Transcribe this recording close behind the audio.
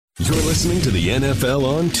You're listening to the NFL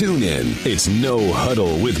on TuneIn. It's No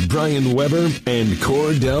Huddle with Brian Weber and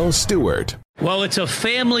Cordell Stewart. Well, it's a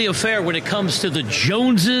family affair when it comes to the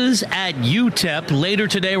Joneses at UTEP. Later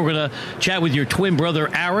today, we're going to chat with your twin brother,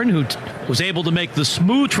 Aaron, who was able to make the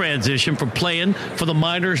smooth transition from playing for the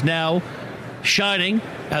Miners, now shining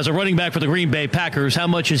as a running back for the Green Bay Packers. How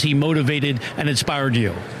much has he motivated and inspired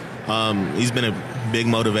you? He's been a big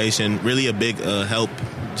motivation, really a big help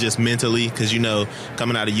just mentally, because,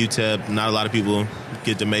 coming out of UTEP, not a lot of people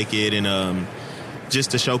get to make it, and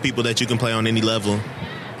just to show people that you can play on any level.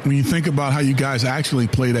 When you think about how you guys actually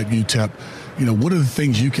played at UTEP, what are the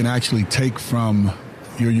things you can actually take from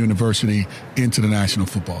your university into the National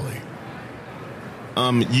Football League?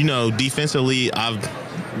 Defensively, I've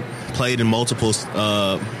played in multiple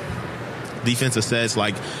defensive sets.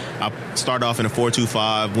 Like, I started off in a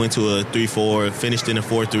 4-2-5, went to a 3-4, finished in a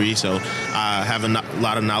 4-3. So I have a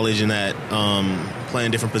lot of knowledge in that, playing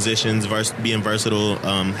different positions, being versatile,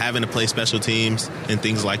 having to play special teams and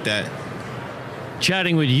things like that.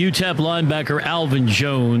 Chatting with UTEP linebacker Alvin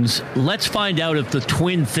Jones. Let's find out if the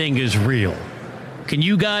twin thing is real. Can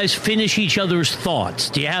you guys finish each other's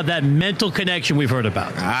thoughts? Do you have that mental connection we've heard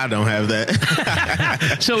about? I don't have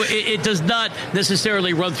that. So it does not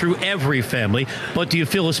necessarily run through every family, but do you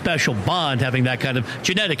feel a special bond having that kind of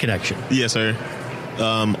genetic connection? Yes, sir.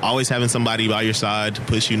 Always having somebody by your side to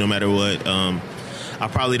push you no matter what. I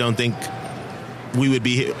probably don't think we would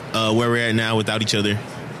be where we're at now without each other.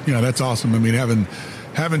 Yeah, that's awesome. I mean,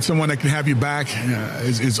 having someone that can have you back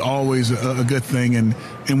is always a good thing. And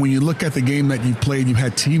when you look at the game that you played, you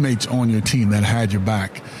had teammates on your team that had your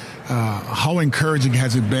back. How encouraging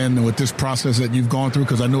has it been with this process that you've gone through?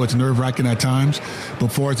 Because I know it's nerve-wracking at times.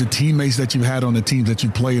 But for the teammates that you've had on the teams that you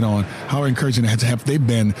played on, how encouraging have they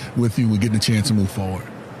been with you with getting a chance to move forward?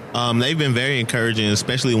 They've been very encouraging,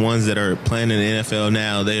 especially ones that are playing in the NFL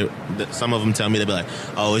now. Some of them tell me, they'll be like,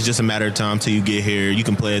 oh, it's just a matter of time till you get here. You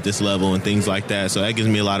can play at this level and things like that. So that gives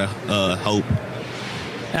me a lot of hope.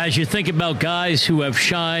 As you think about guys who have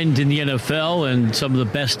shined in the NFL and some of the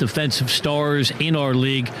best defensive stars in our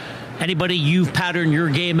league, anybody you've patterned your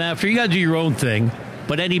game after? You got to do your own thing.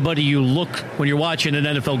 But anybody you look when you're watching an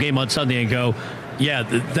NFL game on Sunday and go, yeah,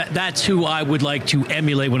 that's who I would like to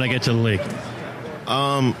emulate when I get to the league.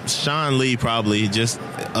 Sean Lee, probably, just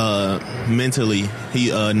mentally. He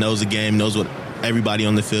knows the game, knows what everybody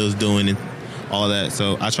on the field is doing and all that.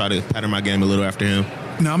 So I try to pattern my game a little after him.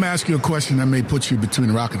 Now, I'm going to ask you a question that may put you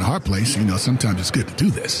between a rock and a hard place. Sometimes it's good to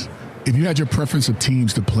do this. If you had your preference of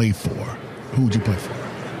teams to play for, who would you play for?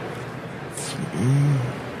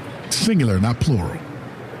 Singular, not plural.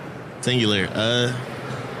 Singular.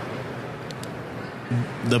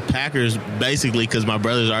 The Packers, basically, because my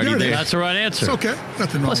brother's already there. That's the right answer. It's okay.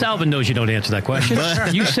 Nothing wrong. Plus, Alvin knows you don't answer that question.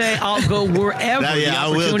 You say, I'll go wherever the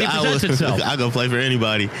opportunity presents itself. I'll go play for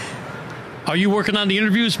anybody. Are you working on the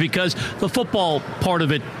interviews? Because the football part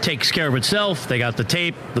of it takes care of itself. They got the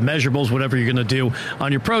tape, the measurables, whatever you're going to do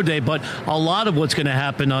on your pro day. But a lot of what's going to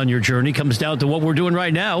happen on your journey comes down to what we're doing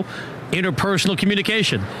right now, interpersonal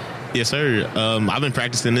communication. Yes, sir. I've been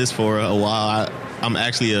practicing this for a while. I'm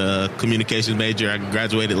actually a communications major. I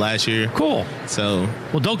graduated last year. Cool. So,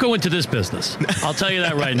 well, don't go into this business. I'll tell you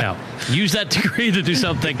that right now. Use that degree to do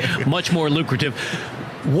something much more lucrative.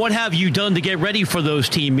 What have you done to get ready for those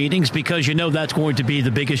team meetings? Because that's going to be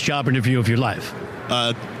the biggest job interview of your life.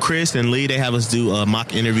 Chris and Lee, they have us do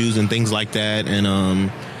mock interviews and things like that.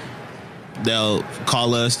 And they'll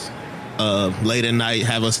call us late at night,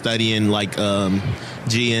 have us studying like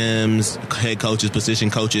GMs, head coaches, position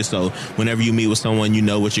coaches. So whenever you meet with someone, you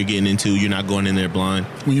know what you're getting into. You're not going in there blind.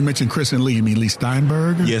 When you mentioned Chris and Lee, you mean Lee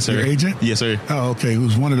Steinberg? Yes, sir. Your agent? Yes, sir. Oh, okay.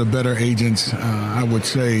 Who's one of the better agents, I would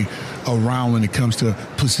say, around when it comes to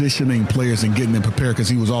positioning players and getting them prepared, because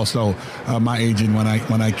he was also my agent when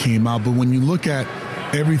I came out. But when you look at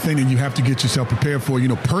everything that you have to get yourself prepared for,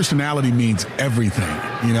 personality means everything.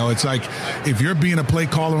 It's like if you're being a play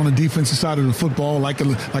caller on the defensive side of the football, like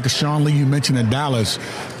a Sean Lee you mentioned in Dallas,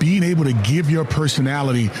 being able to give your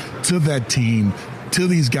personality to that team, to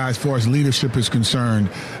these guys, as far as leadership is concerned,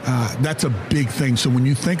 that's a big thing. So when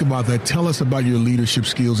you think about that, tell us about your leadership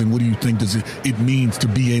skills and what do you think it means to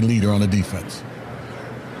be a leader on a defense?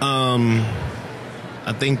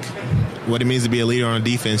 I think what it means to be a leader on a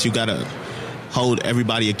defense, you got to hold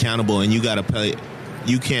everybody accountable, and you got to play.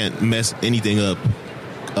 You can't mess anything up,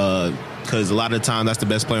 because a lot of the time that's the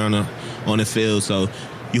best player on the field. So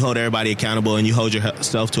you hold everybody accountable, and you hold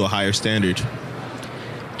yourself to a higher standard.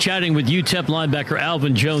 Chatting with UTEP linebacker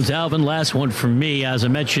Alvin Jones. Alvin, last one from me. As I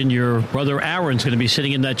mentioned, your brother Aaron's going to be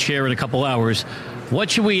sitting in that chair in a couple hours. What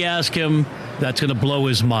should we ask him that's going to blow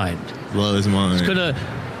his mind? Blow his mind. It's going to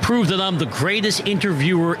prove that I'm the greatest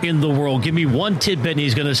interviewer in the world. Give me one tidbit, and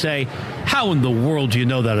he's going to say, how in the world do you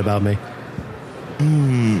know that about me?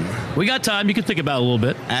 We got time. You can think about it a little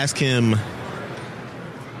bit. Ask him.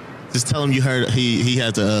 Just tell him you heard he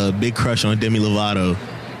has a big crush on Demi Lovato.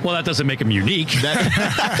 Well, that doesn't make him unique.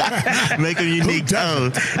 Make him unique, too.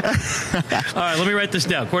 All right, let me write this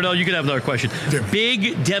down. Cordell, you can have another question.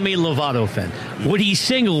 Big Demi Lovato fan. Would he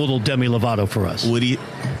sing a little Demi Lovato for us? Would he?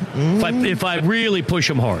 If I really push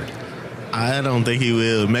him hard. I don't think he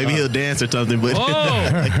will. Maybe he'll dance or something. But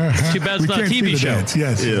too bad it's not a TV show. Dance,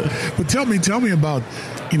 yes. Yeah. But tell me about,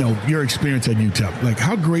 your experience at UTEP. Like,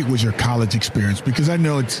 how great was your college experience? Because I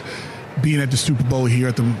know it's being at the Super Bowl here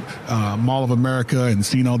at the Mall of America and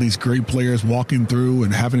seeing all these great players walking through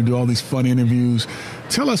and having to do all these fun interviews.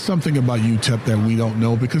 Tell us something about UTEP that we don't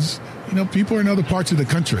know, because, people are in other parts of the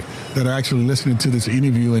country that are actually listening to this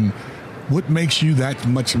interview. And what makes you that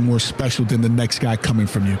much more special than the next guy coming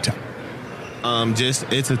from UTEP?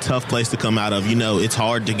 It's a tough place to come out of. It's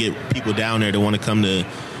hard to get people down there to want to come to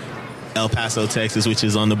El Paso, Texas, which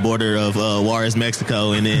is on the border of Juarez,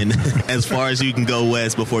 Mexico, and then as far as you can go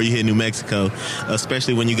west before you hit New Mexico,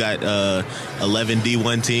 especially when you got 11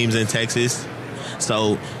 D1 teams in Texas.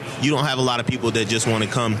 So you don't have a lot of people that just want to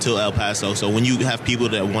come to El Paso. So when you have people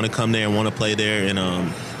that want to come there and want to play there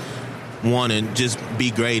and want to just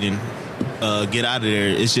be great and get out of there,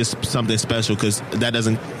 it's just something special, because that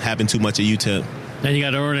doesn't happen too much at UTEP. And you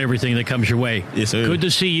got to earn everything that comes your way. Yes, sir. Good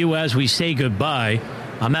to see you as we say goodbye.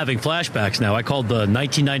 I'm having flashbacks now. I called the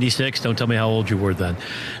 1996, don't tell me how old you were then,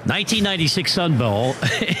 1996 Sun Bowl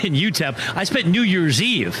in UTEP. I spent New Year's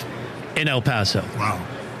Eve in El Paso. Wow.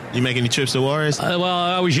 You make any trips to Juarez? Well,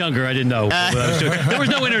 I was younger. I didn't know what I was doing. There was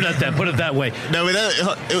no internet then, put it that way. No, but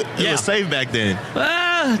it was safe back then.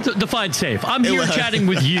 Define safe. I'm here chatting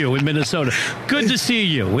with you in Minnesota. Good to see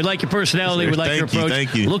you. We like your personality. Yes, we like your approach.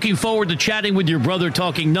 Thank you. Looking forward to chatting with your brother,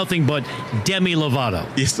 talking nothing but Demi Lovato.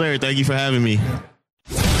 Yes, sir. Thank you for having me.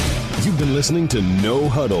 You've been listening to No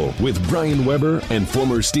Huddle with Brian Weber and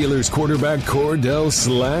former Steelers quarterback Cordell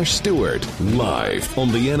 /Stewart, live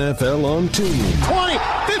on the NFL on TuneIn. 20,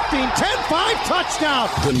 15, 10, 5, touchdown.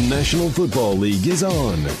 The National Football League is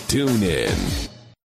on TuneIn.